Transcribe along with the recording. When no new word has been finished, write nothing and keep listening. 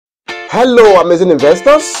Hello, amazing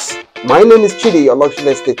investors. My name is Chidi, your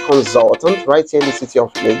luxury estate consultant right here in the city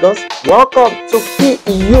of Lagos. Welcome to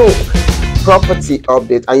PEU Property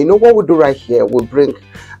Update. And you know what we do right here? We bring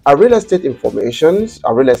a real estate information,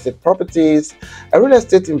 a real estate properties, a real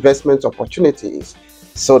estate investment opportunities,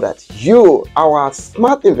 so that you, our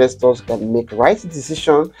smart investors, can make right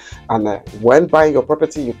decision. And when buying your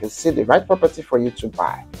property, you can see the right property for you to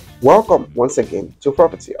buy. Welcome once again to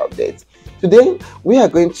Property Update. Today, we are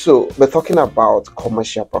going to be talking about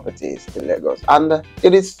commercial properties in Lagos. And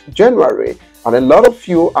it is January, and a lot of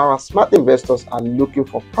you, our smart investors, are looking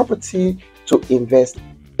for property to invest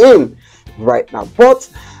in right now. But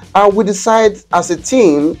we decide as a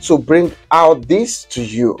team to bring out this to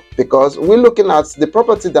you because we're looking at the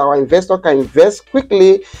property that our investor can invest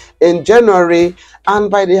quickly in January,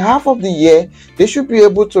 and by the half of the year, they should be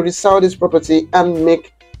able to resell this property and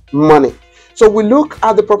make money. So we look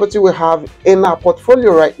at the property we have in our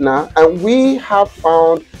portfolio right now, and we have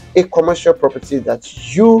found a commercial property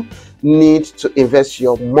that you need to invest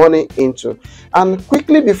your money into. And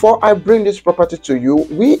quickly, before I bring this property to you,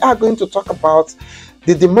 we are going to talk about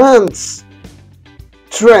the demands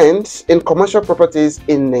trends in commercial properties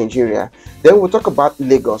in Nigeria. Then we'll talk about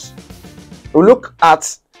Lagos. We'll look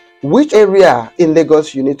at which area in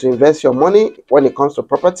Lagos you need to invest your money when it comes to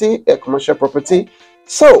property, a commercial property.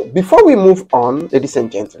 So before we move on, ladies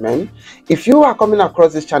and gentlemen, if you are coming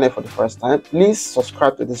across this channel for the first time, please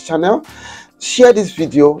subscribe to this channel, share this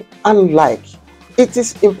video, and like. It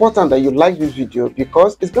is important that you like this video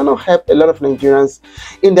because it's going to help a lot of Nigerians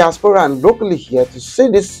in diaspora and locally here to see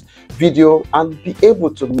this video and be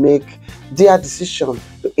able to make their decision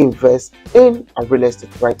to invest in a real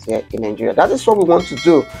estate right here in Nigeria. That is what we want to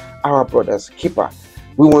do, our brother's keeper.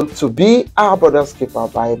 We want to be our brother's keeper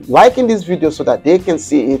by liking this video so that they can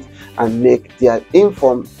see it and make their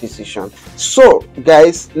informed decision. So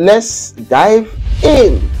guys, let's dive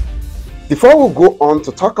in. Before we go on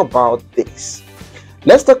to talk about this,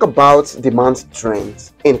 let's talk about demand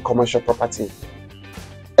trends in commercial property,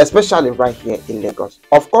 especially right here in Lagos.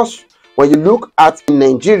 Of course, when you look at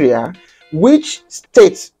Nigeria, which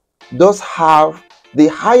state does have the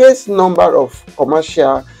highest number of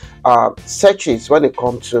commercial searches when it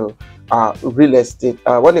comes to real estate,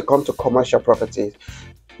 when it comes to commercial properties?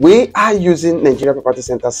 We are using Nigeria Property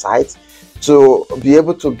Center sites to be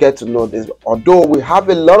able to get to know this. Although we have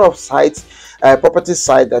a lot of sites, property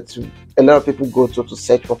site that a lot of people go to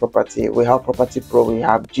search for property. We have Property Pro, we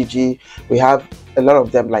have GG, we have a lot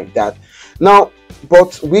of them like that. Now,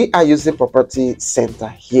 but we are using Property Center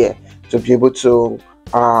here to be able to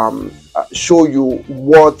show you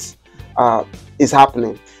what is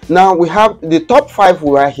happening. Now we have the top 5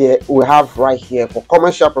 we have right here for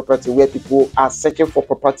commercial property where people are searching for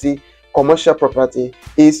property. Commercial property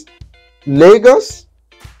is Lagos,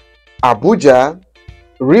 Abuja,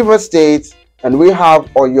 Rivers State, and we have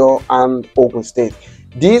Oyo and Ogun State.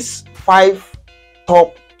 These 5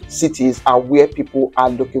 top cities are where people are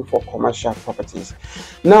looking for commercial properties.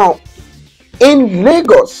 Now in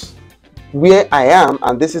Lagos, where I am,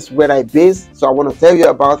 and this is where I base, so I want to tell you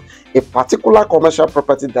about a particular commercial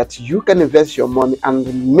property that you can invest your money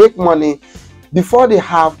and make money before the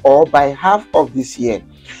half or by half of this year.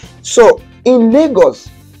 So in Lagos,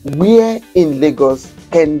 where in Lagos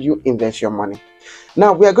can you invest your money?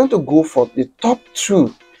 Now we are going to go for the top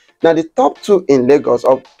 2. Now the top 2 in Lagos,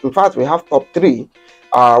 in fact we have top 3,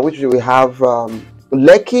 which we have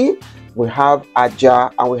Lekki, we have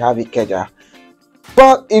Ojaja, and we have Ikeja.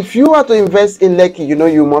 But if you are to invest in Lekki, you know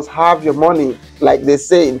you must have your money, like they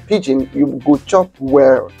say in pidgin, you go chop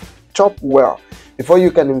well before you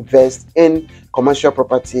can invest in commercial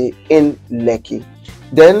property in Lekki.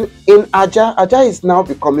 Then in Ojaja is now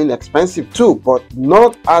becoming expensive too, but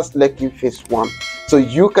not as Lekki phase 1. So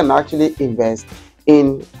you can actually invest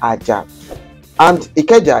in Ojaja. And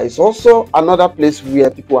Ikeja is also another place where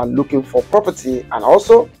people are looking for property and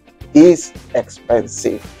also is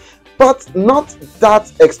expensive, but not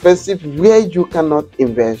that expensive where you cannot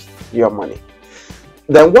invest your money.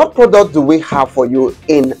 Then what product do we have for you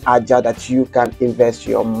in Ojaja that you can invest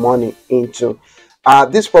your money into?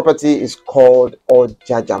 This property is called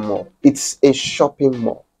Ojaja Mall. It's a shopping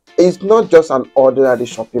mall. It's not just an ordinary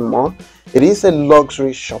shopping mall. It is a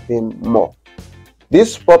luxury shopping mall.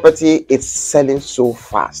 This property is selling so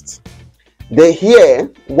fast.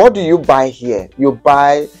 What do you buy here? You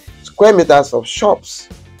buy square meters of shops,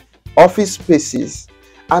 office spaces,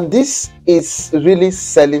 and this is really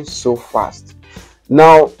selling so fast.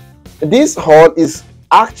 Now this hall is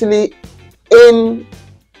actually in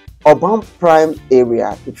urban prime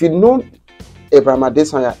area. If you know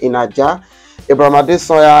Adesanya in Ojaja, Abraham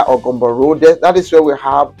Adesanya or Gombo Road. That is where we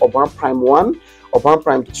have Urban Prime 1, Urban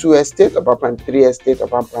Prime 2 estate, Urban Prime 3 estate,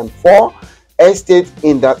 Urban Prime 4 estate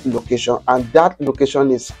in that location. And that location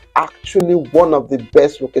is actually one of the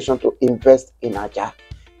best locations to invest in Ojaja,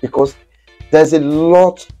 because there's a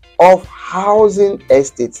lot of housing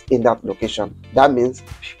estates in that location. That means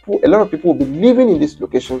a lot of people will be living in this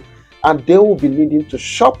location, and they will be needing to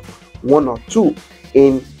shop one or two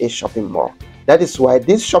in a shopping mall. That is why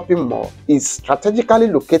this shopping mall is strategically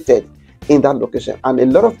located in that location, and a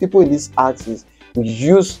lot of people in this axis will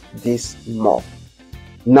use this mall.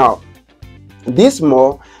 Now, this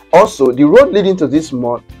mall, also the road leading to this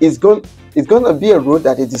mall is going to be a road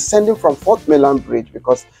that is descending from Fourth Mainland Bridge,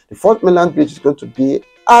 because the Fourth Mainland Bridge is going to be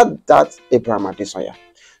at that Abraham Adesanya.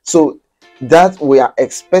 So that we are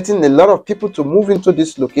expecting a lot of people to move into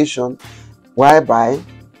this location, whereby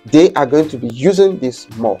they are going to be using this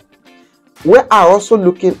mall. We are also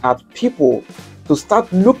looking at people to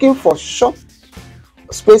start looking for shop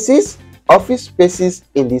spaces, office spaces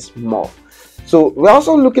in this mall. So we're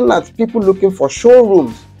also looking at people looking for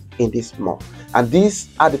showrooms in this mall. And these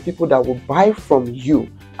are the people that will buy from you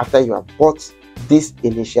after you have bought this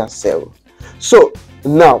initial sale. So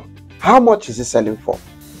now, how much is it selling for?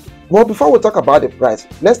 Well, before we talk about the price,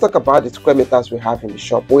 let's talk about the square meters we have in the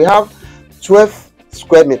shop. We have 12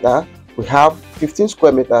 square meters, we have 15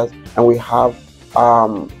 square meters, and we have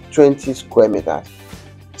 20 square meters.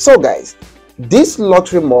 So guys, this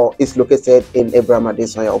luxury mall is located in Abraham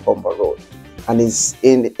Adesanya Ogombo Road, and is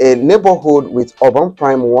in a neighborhood with Urban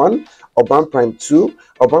Prime 1, Urban Prime 2,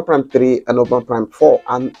 Urban Prime 3, and Urban Prime 4,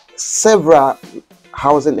 and several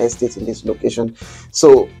housing estates in this location.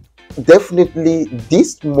 So definitely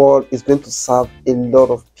this mall is going to serve a lot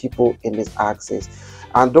of people in this axis.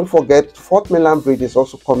 And don't forget, Fourth Mainland Bridge is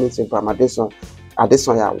also coming to Abraham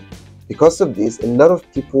Adesanya. Because of this, a lot of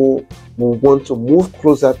people will want to move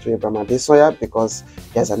closer to Abraham Adesanya, because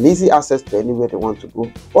there's an easy access to anywhere they want to go.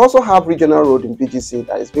 We also have regional road in BGC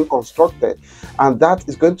that is being constructed, and that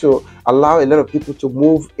is going to allow a lot of people to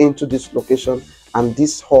move into this location, and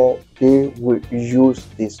this hall, they will use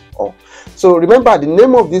this hall. So remember, the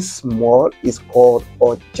name of this mall is called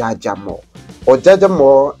Ojaja Mall. Ojaja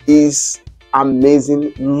Mall is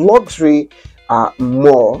amazing luxury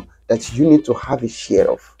mall that you need to have a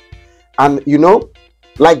share of. And you know,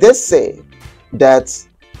 like they say that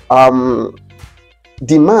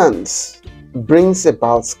demands brings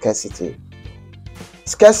about scarcity.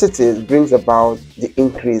 Scarcity brings about the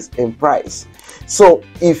increase in price. So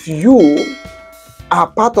if you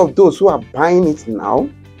are part of those who are buying it now,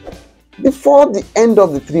 before the end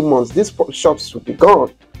of the 3 months, these shops will be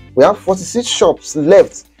gone. We have 46 shops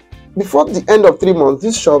left. Before the end of 3 months,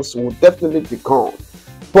 these shops will definitely be gone.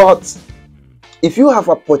 But if you have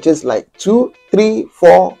a purchase like 2, 3,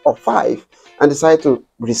 4, or 5 and decide to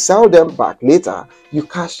resell them back later, you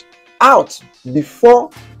cash out before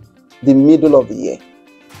the middle of the year.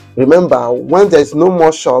 Remember, when there's no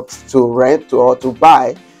more shops to rent or to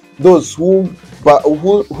buy, those who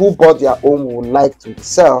bought their own would like to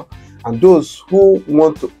sell, and those who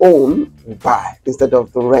want to own will buy instead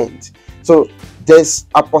of the rent. So there's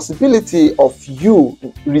a possibility of you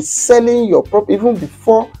reselling your property even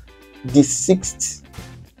before the 6th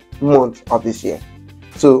month of this year.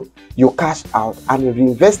 So you cash out and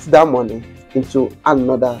reinvest that money into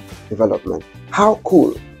another development. How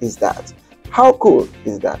cool is that? How cool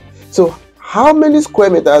is that? So how many square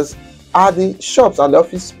meters are the shops and the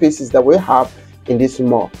office spaces that we have in this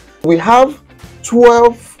mall? We have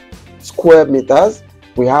 12 square meters,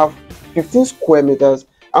 we have 15 square meters,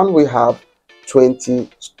 and we have 20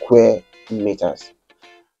 square meters.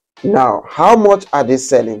 Now, how much are they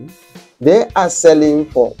selling? They are selling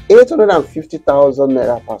for 850,000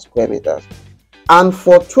 naira per square meters. And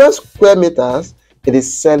for 12 square meters, it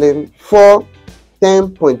is selling for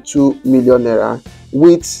 10.2 million naira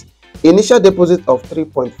with initial deposit of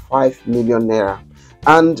 3.5 million naira.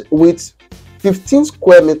 And with 15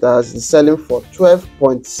 square meters, it's selling for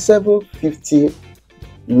 12.750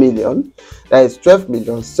 million. That is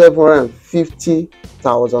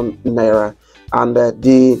 12,750,000 naira. And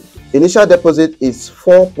the initial deposit is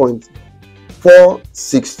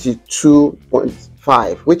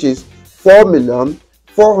 4.462.5, which is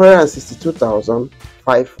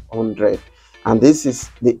 4,462,500, and this is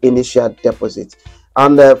the initial deposit.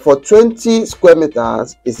 And for 20 square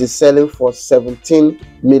meters, it is selling for 17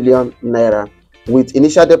 million naira with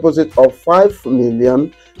initial deposit of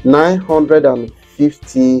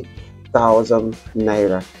 5,950,000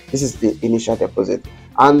 naira. This is the initial deposit.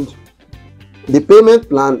 And the payment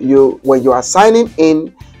plan, when you are signing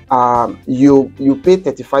in, you pay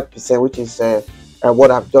 35%, which is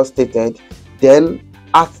what I've just stated. Then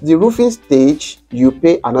at the roofing stage, you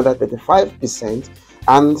pay another 35%,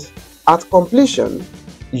 and at completion,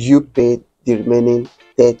 you pay the remaining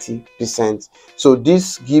 30%. So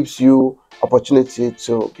this gives you opportunity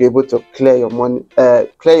to be able to clear your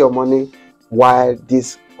money while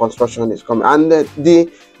this construction is coming. And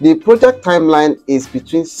the project timeline is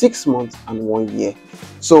between 6 months and 1 year.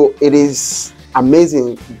 So it is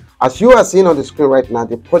amazing. As you are seeing on the screen right now,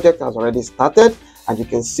 the project has already started, and you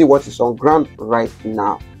can see what is on ground right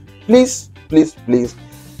now. Please, please, please,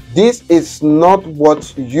 this is not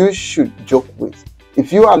what you should joke with.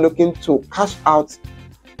 If you are looking to cash out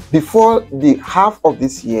before the half of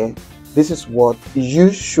this year, this is what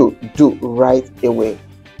you should do right away.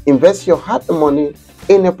 Invest your hard money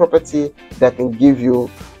in a property that can give you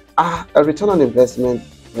a return on investment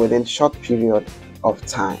within short period of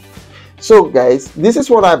time. So guys, this is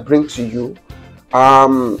what I bring to you.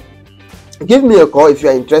 Give me a call if you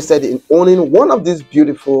are interested in owning one of these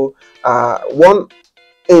beautiful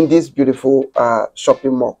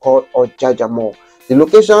shopping mall called Ojaja Mall. The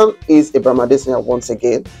location is Adesanya once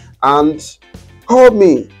again, and call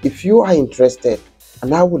me if you are interested,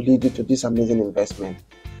 and I will lead you to this amazing investment.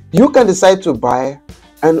 You can decide to buy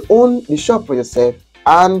and own the shop for yourself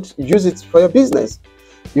and use it for your business.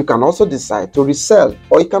 You can also decide to resell,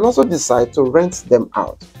 or you can also decide to rent them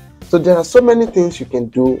out. So there are so many things you can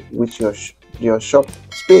do with your shop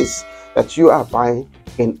space that you are buying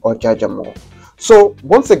in Ojaja Mall. So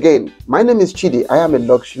once again, my name is Chidi. I am a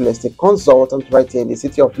luxury real estate consultant right here in the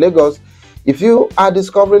city of Lagos. If you are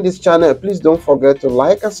discovering this channel, please don't forget to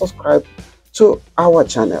like and subscribe to our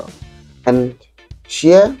channel, and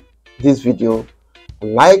share this video,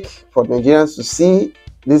 like, for Nigerians to see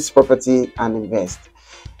this property and invest.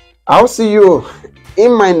 I'll see you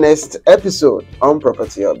in my next episode on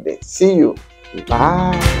Property Update. See you.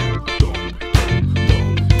 Bye.